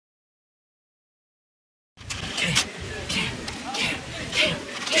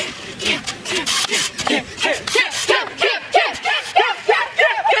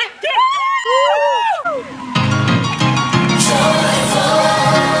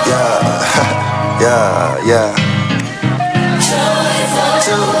Yeah.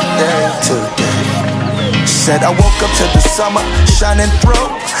 Today. Said I woke up to the summer shining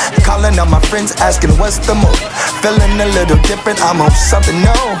through. Calling on my friends asking what's the move. Feeling a little different, I'm on something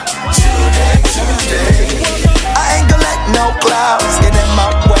new. Today. I ain't gonna let no clouds get in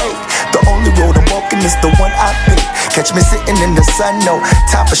my way. The only road I'm walking is the one I pick. Catch me sitting in the sun, no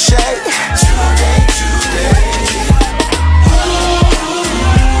time for shade. Today.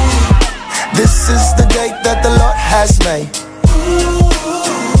 This is the day that the Lord has made,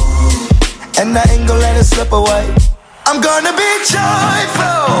 and I ain't gonna let it slip away. I'm gonna be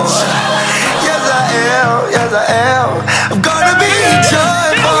joyful. Yes I am, yes I am. I'm gonna be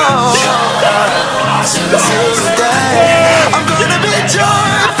joyful. Today I'm gonna be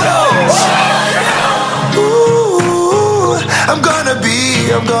joyful. Ooh, I'm gonna be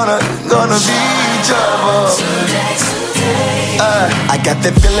joyful. I got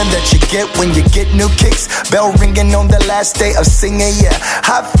that feeling that you get when you get new kicks. Bell ringing on the last day of singing, yeah.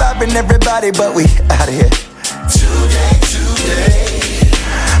 High-fiving everybody, but we out of here. Today.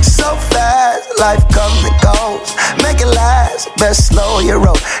 So fast, life comes and goes. Make it last, best slow your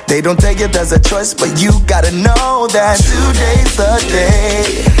roll. They don't take it as a choice, but you gotta know that today's the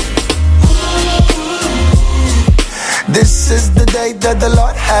day. This is the day that the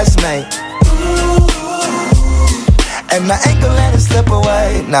Lord has made, and I ain't gonna let it slip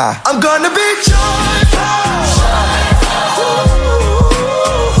away, nah. I'm gonna be joyful.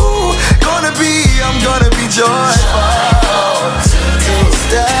 Ooh, I'm gonna be joyful.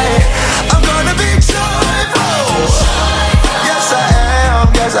 Today, I'm gonna be joyful. Yes I am,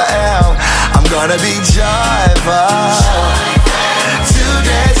 yes I am. I'm gonna be joyful.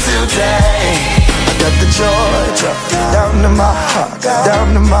 Today. I got the joy down in my heart,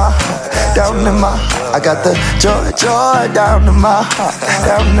 down in my heart, down in my heart. I got the joy down in my heart,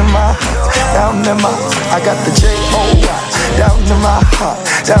 down in my heart, down in my heart. I got the J-O-Y down in my heart,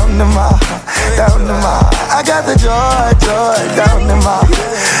 down in my heart, down in my heart. I got the joy down in my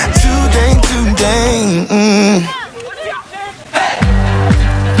heart. Today.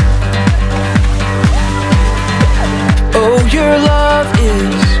 Oh, your love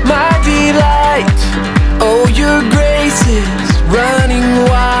is my delight. Oh, your grace is running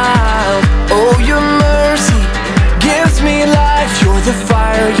wild. Oh, your mercy gives me life. You're the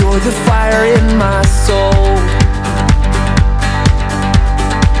fire in my soul.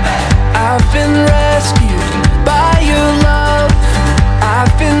 I've been rescued by your love.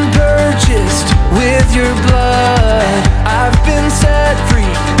 I've been purchased with your blood. I've been set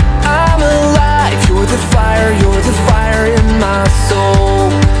free, I'm alive. You're the fire in my soul.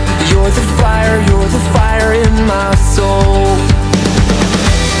 You're the fire in my soul.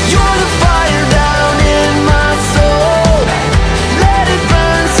 You're the fire down in my soul. Let it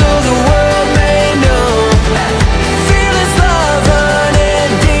burn so the world may know.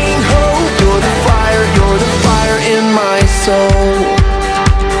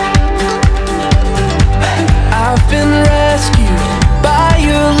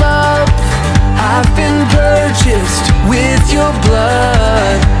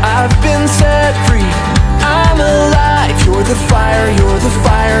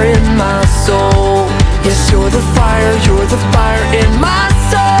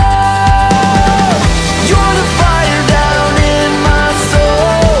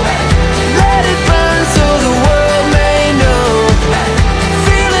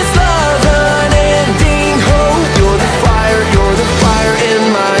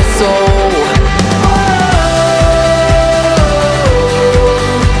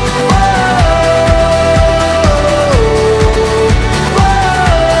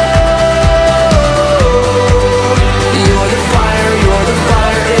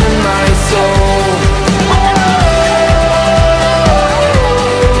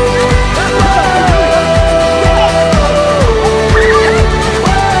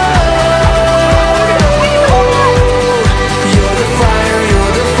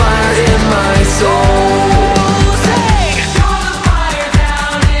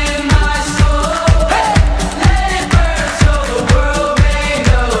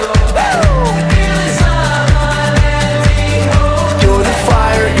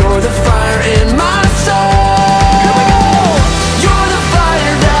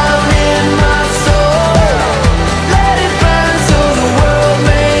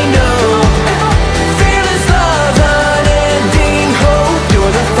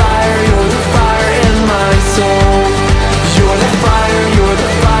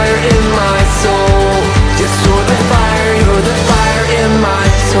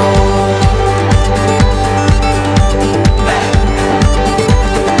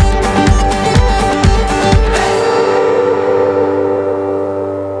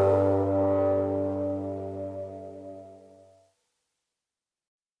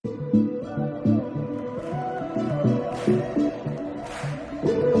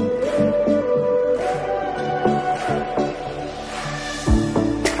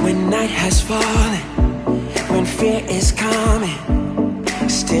 When night has fallen, when fear is coming,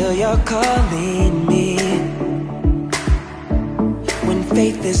 still you're calling me. When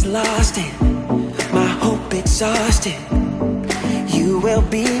faith is lost and my hope exhausted, you will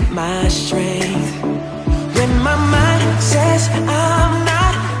be my strength. When my mind says I'm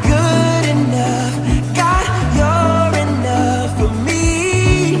not good enough, God, you're enough for me.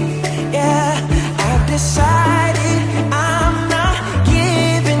 Yeah, I've decided I'm not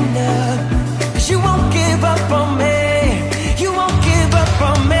giving up, 'cause you won't give up on me. You won't give up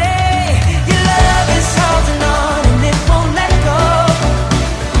on me. Your love is holding on and it won't let go.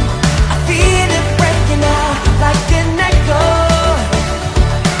 I feel it breaking out like an echo.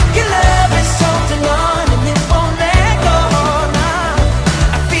 Your love is holding on and it won't let go now.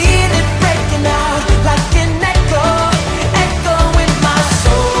 I feel it breaking out like an echo, echo in my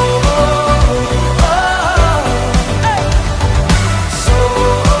soul.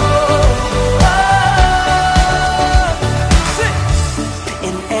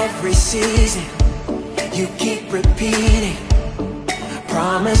 In every season, you keep repeating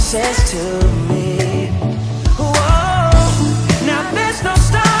promises to me. Whoa, now there's no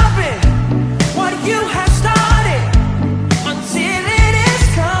stopping what you have started until it is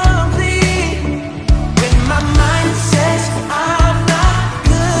complete. When my mind says I'm not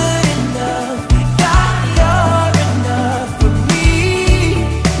good enough, God, you're enough for me.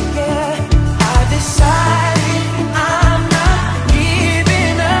 Yeah, I decided I'm not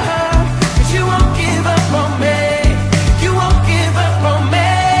giving up, 'cause you won't give up on me. You won't give up on me.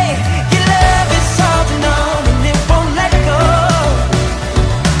 Your love is holding on and it won't let go.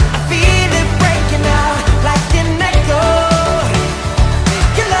 I feel it breaking out like an echo.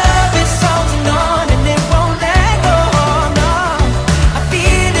 Your love is holding on and it won't let go. No, I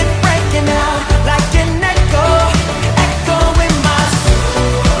feel it breaking out like an echo, echo in my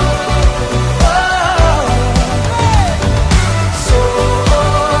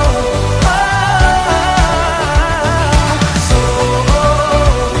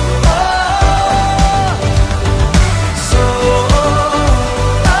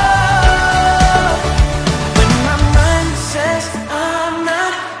When my mind says I'm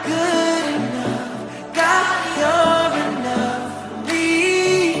not good enough, God, you're enough for me.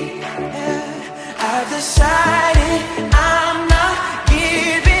 Yeah, I've decided